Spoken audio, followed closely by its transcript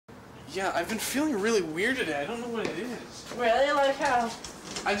Yeah, I've been feeling really weird today. I don't know what it is. Really? Like how?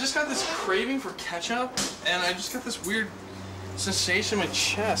 I just got this craving for ketchup, and I just got this weird sensation in my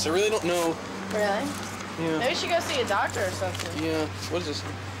chest. I really don't know. Really? Yeah. Maybe you should go see a doctor or something. Yeah. What is this?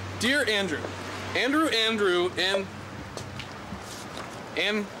 Dear Andrew. Andrew, and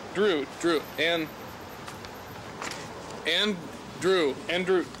Andrew.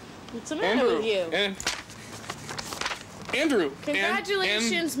 What's the matter with you? Andrew.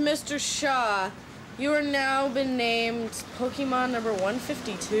 Congratulations, Mr. Shaw. You are now been named Pokemon number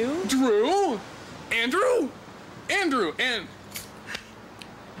 152. Andrew.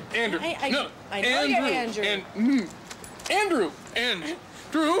 I know Andrew. you're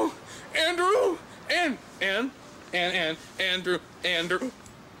Andrew. Andrew.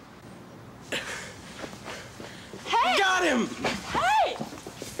 Hey! Got him! Hey!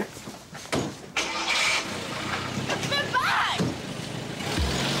 Get back!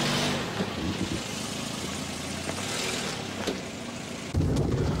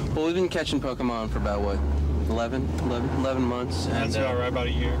 Well, we've been catching Pokemon for about, what, 11 months. That's and, right, about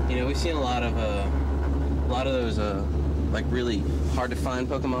a year. You know, we've seen a lot of those, like, really hard to find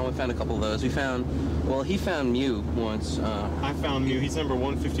Pokemon. We found a couple of those. We found, well, he found Mew once. I found Mew. He's number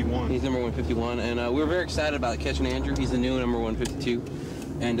 151. He's number 151, and we were very excited about catching Andrew. He's the new number 152.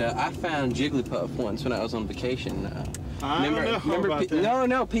 And I found Jigglypuff once when I was on vacation. I don't know about that.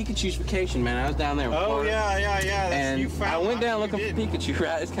 No, Pikachu's vacation, man. I was down there with Oh, yeah. And you found I went down looking for did. Pikachu,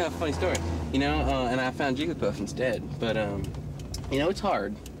 right? It's kind of a funny story, you know, and I found Jigglypuff instead. But, you know, it's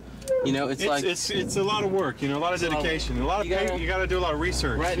hard. You know, it's a lot of work, you know, a lot of dedication, a lot of you got to do a lot of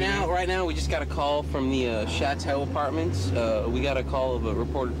research. Right now, we just got a call from the Chateau Apartments. We got a call of a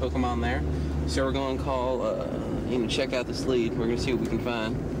reported Pokemon there, so we're going to call, you know, check out this lead. We're going to see what we can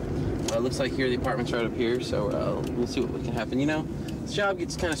find. Looks like here the apartment's right up here, so we'll see what can happen. You know, this job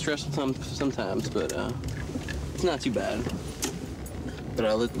gets kind of stressful sometimes, but it's not too bad.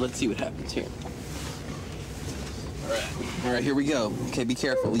 But let's see what happens here. All right, here we go. Okay, be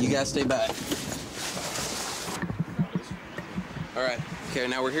careful. You guys stay back. All right. Okay,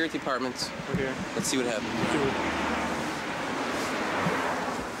 now we're here at the apartments. We're here. Let's see what happens.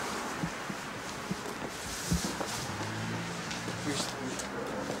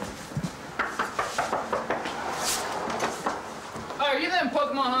 Are you them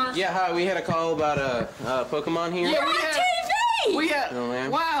Pokemon hunters? Yeah, hi. We had a call about Pokemon here. Yeah, we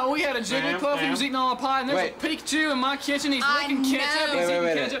had a Jigglypuff. He was eating all the pie, and there's a Pikachu in my kitchen. He's licking ketchup. He's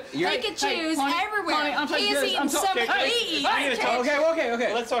eating ketchup. Pikachu's everywhere. He's eating something to eat.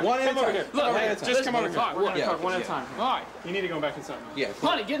 Okay. Let's talk. Come over here. Look, just come over here. We're going to talk one at a time. All right. You need to go back inside now. Yeah.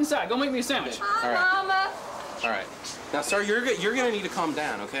 Honey, get inside. Go make me a sandwich. Hi, Mama. All right. Now, sir, you're gonna need to calm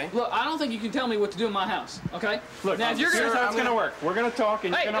down, okay? Look, I don't think you can tell me what to do in my house, okay? Look, now if you're here's how it's gonna work. We're gonna talk,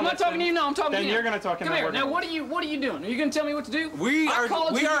 and hey, you're gonna I'm not talking to you. No, I'm talking to you. Then you're gonna talk. Come here. Now, what are you doing? Are you gonna tell me what to do? We are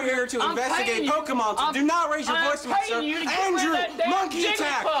here to investigate Pokemon. So do not raise your voice to me, sir. Andrew, monkey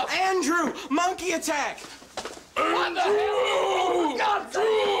attack! Andrew, monkey attack! What the hell?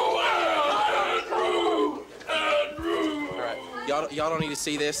 All right, y'all don't need to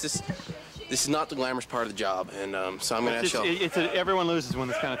see this. This is not the glamorous part of the job, and so I'm gonna ask y'all. Everyone loses when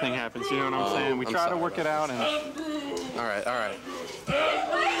this kind of thing happens. You know what I'm saying? We try to work it out, and. All right.